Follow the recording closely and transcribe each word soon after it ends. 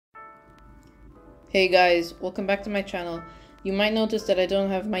Hey guys, welcome back to my channel. You might notice that I don't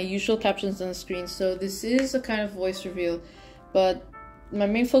have my usual captions on the screen, so this is a kind of voice reveal, but my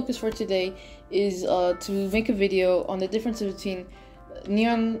main focus for today is to make a video on the differences between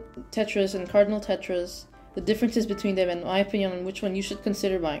Neon Tetras and Cardinal Tetras, the differences between them, and my opinion on which one you should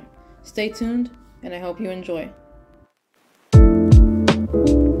consider buying. Stay tuned, and I hope you enjoy.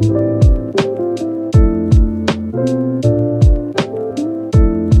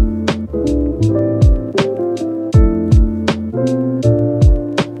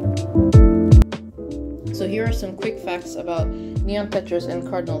 So here are some quick facts about Neon Tetras and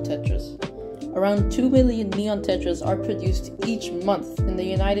Cardinal Tetras. Around 2 million Neon Tetras are produced each month in the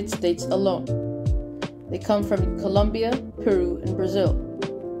United States alone. They come from Colombia, Peru, and Brazil.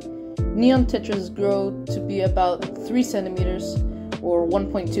 Neon Tetras grow to be about 3 centimeters or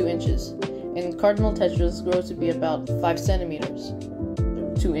 1.2 inches, and Cardinal Tetras grow to be about 5 centimeters,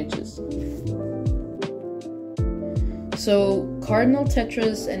 2 inches. So, Cardinal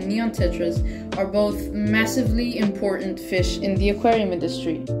Tetras and Neon Tetras are both massively important fish in the aquarium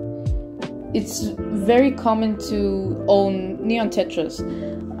industry. It's very common to own Neon Tetras.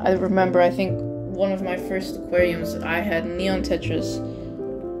 I remember, I think, one of my first aquariums, I had Neon Tetras.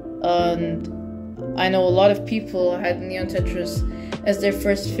 And I know a lot of people had Neon Tetras as their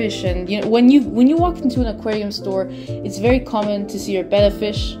first fish. And you know, when you walk into an aquarium store, it's very common to see your betta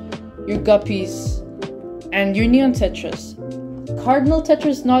fish, your guppies, and your Neon Tetras. Cardinal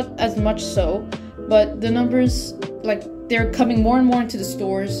Tetras not as much so, but the numbers, like, they're coming more and more into the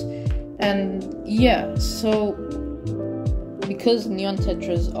stores, and yeah, so because Neon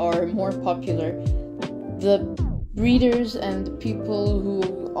Tetras are more popular, the breeders and people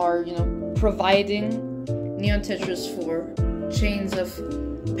who are, providing Neon Tetras for chains of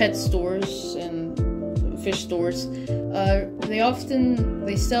pet stores and fish stores,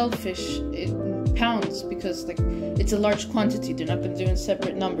 they sell fish in pounds because it's a large quantity. They're not going to do in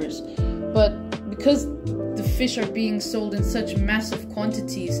separate numbers, but because the fish are being sold in such massive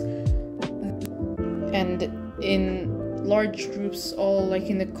quantities and in large groups, all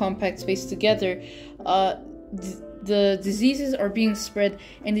in the compact space together, the diseases are being spread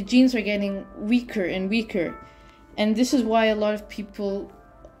and the genes are getting weaker and weaker. And this is why a lot of people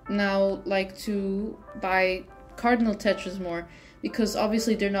now like to buy Cardinal Tetras more, because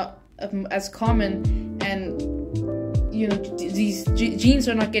obviously they're not as common, and these genes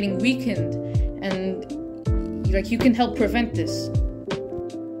are not getting weakened, and you can help prevent this.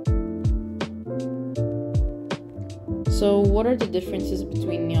 So what are the differences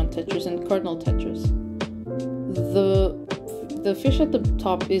between Neon Tetras and Cardinal Tetras? The fish at the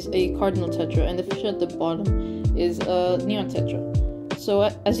top is a Cardinal Tetra, and the fish at the bottom is a Neon Tetra. So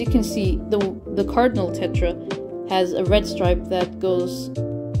as you can see, the Cardinal Tetra has a red stripe that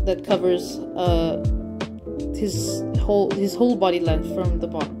covers his whole body length from the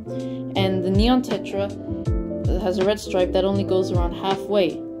bottom, and the Neon Tetra has a red stripe that only goes around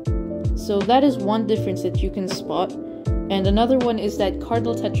halfway. So that is one difference that you can spot, and another one is that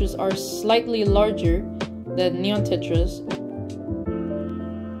Cardinal Tetras are slightly larger than Neon Tetras.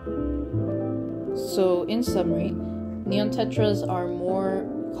 So in summary, Neon Tetras are more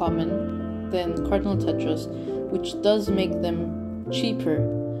common than Cardinal Tetras, which does make them cheaper.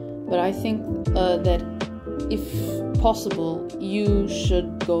 But I think that if possible, you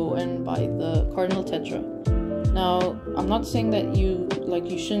should go and buy the Cardinal Tetra. Now, I'm not saying that you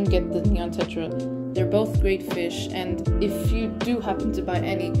shouldn't get the Neon Tetra. They're both great fish, and if you do happen to buy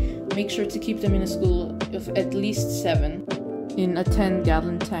any, make sure to keep them in a school of at least 7 in a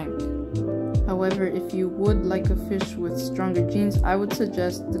 10-gallon tank. However, if you would like a fish with stronger genes, I would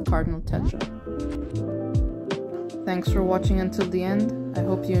suggest the Cardinal Tetra. Thanks for watching until the end. I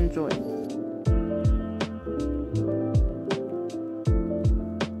hope you enjoyed.